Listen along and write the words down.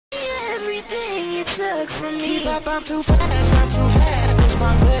everything you took from me. Keep up, I'm too fast, I'm too fast. Push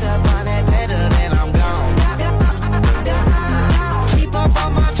my foot up on that pedal, then I'm gone. Keep up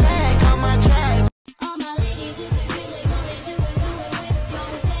on my track, on my track. All my ladies, if it really wanna do it with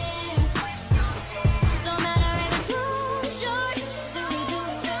your hair. Don't matter if it's long, short, do it with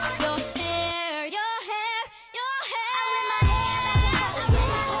your hair, your hair, your hair.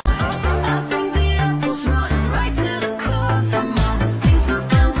 I think the apple's rotten right to the core. From all the things we've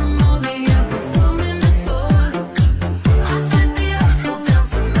done, from all the apples coming before. I spent the apple down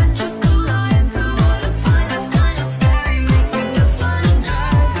symmetrical lines. So what I find is kind of scary, makes me just wanna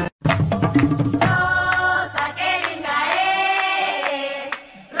drive. Rosa, qué linda eres.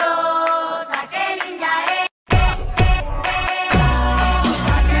 Rosa, qué linda eres.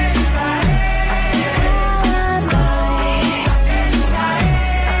 Rosa, qué linda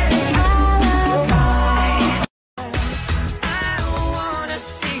I wanna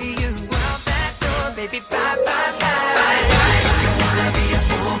see you out that door, baby. Bye, bye, bye. Don't wanna be a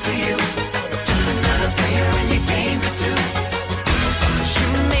fool for you. Just another player in your game for two. You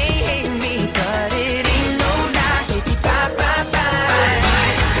may hate me, but it ain't no lie, baby. Bye, bye, bye.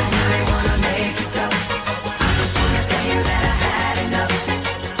 Don't really wanna make it tough. I just wanna tell you that I had enough.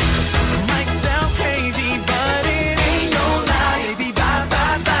 It might sound crazy, but it ain't no lie, baby. Bye,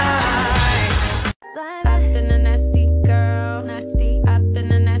 bye, bye. I've been a nasty girl, nasty. I've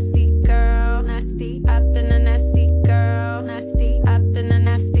been a nasty girl, nasty. I've been a nasty girl, nasty. I've been a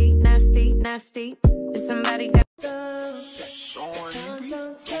nasty, nasty, nasty. Is somebody got?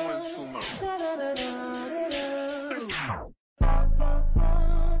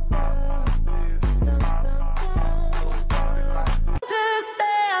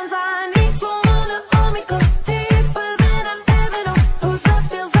 Understands I need someone to hold me close, deeper than I've ever known. Whose love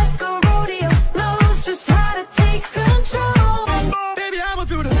feels like a rodeo, knows just how to take control. Baby, I want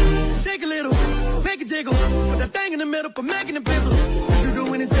you to shake a little, make it jiggle. Put that thing in the middle for making it bizzle. You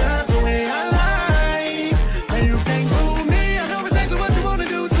doing it just the way I like. And you can't fool me. I know exactly what you wanna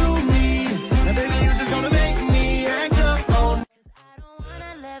do to me. Now, baby, you just gonna make me act up on. I don't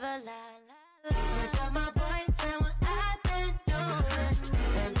wanna live a lie. So tell my boyfriend what I've been doing.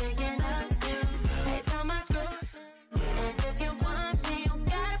 Been thinking of you. It's on my screw. And if you want me, you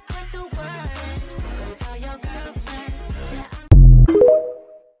gotta spread the word. Go tell your girlfriend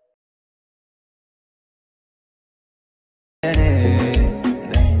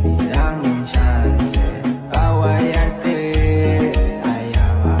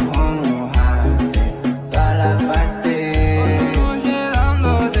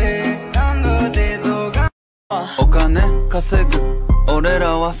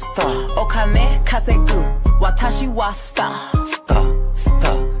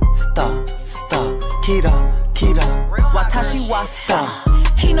that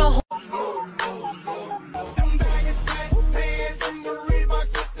he know who.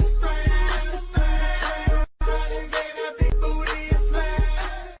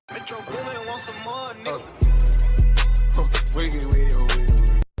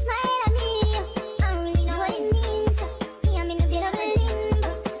 Smile at me, I don't really know what it means. See, I'm in a bit of a limbo.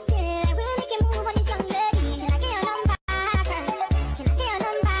 Still, I will make a move on this young lady. Can I get your number? Can I get your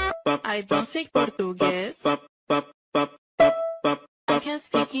number? I don't speak Portuguese. I can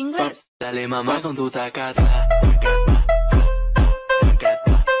speak English. Dale mamá con tu tacata.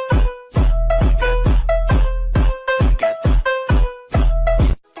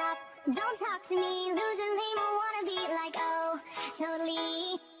 Stop, don't talk to me. Losing name, I wanna be like, oh,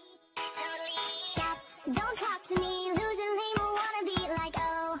 totally. Stop, don't talk to me. Losing name, I wanna be like,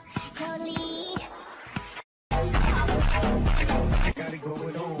 oh, totally. Got it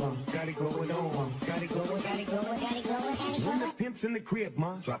going on, got it going on, got it going, got it going, got it going, got it going. When the pimp's in the crib,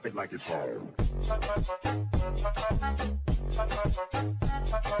 ma, drop it like it's home.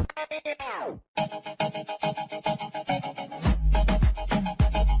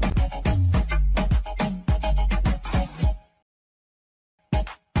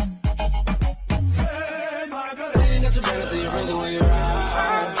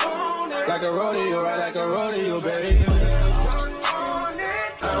 Like a rodeo, right? Like a rodeo, baby.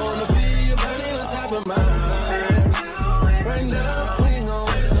 I wanna feel your body on top of mine. Right now, we ain't gonna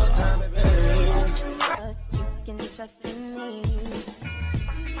waste no time, baby. You can trust in me.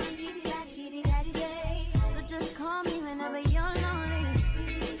 So just call me whenever you're lonely.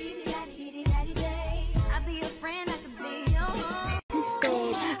 I'll be your friend, I could be your home.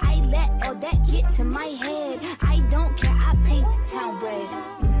 Instead, I let all that get to my head. I don't care, I paint the town red.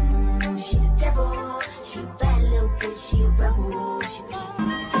 She the devil, she a bad little bitch, she a rebel, she be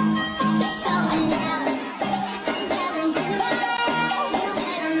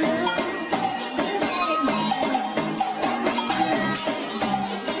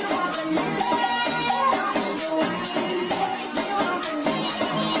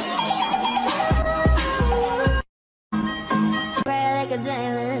like a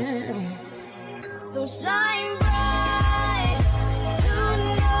diamond. So shine bright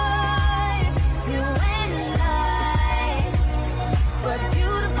tonight, you and I. We're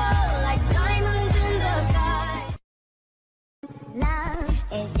beautiful like diamonds in the sky. Love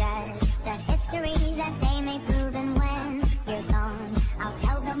is just a history that they may prove, and when you're gone, I'll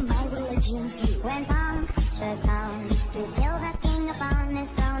tell them my religion's you. When punctures come to kill the king upon his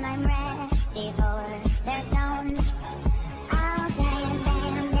throne, I'm ready for their stones. I'll dance,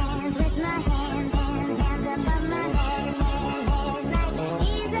 dance, dance with my hands, hands, hands above my head, head, head. Like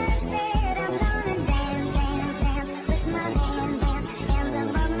Jesus said, I'm gonna dance, dance, dance with my hands, hands, hands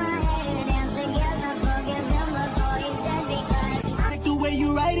above my head. Dance together, forgive him before he's dead, because I like the way you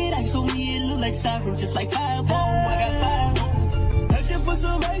write it, I saw me, it look like siren, just like fireball. I got fire. I should put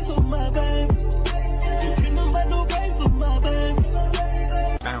some ice on my babe. You can't nobody no praise for my babe.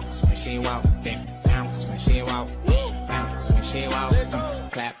 Bounce when she walk, then bounce when she walk, bounce when she walk,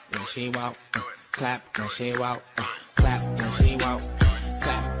 clap when she walk, clap when she walk, clap when she walk,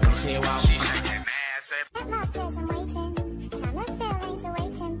 clap when she walk. She shaking ass. at last there's some waiting, summer feelings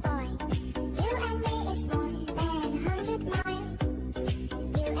awaiting, boy. You and me is more than 100 miles.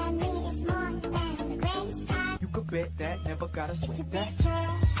 You and me is more than the gray sky. You could bet that, never gotta If you sweat be that. a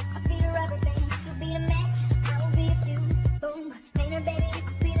trash, I'll be your rubber band. You'll be the man.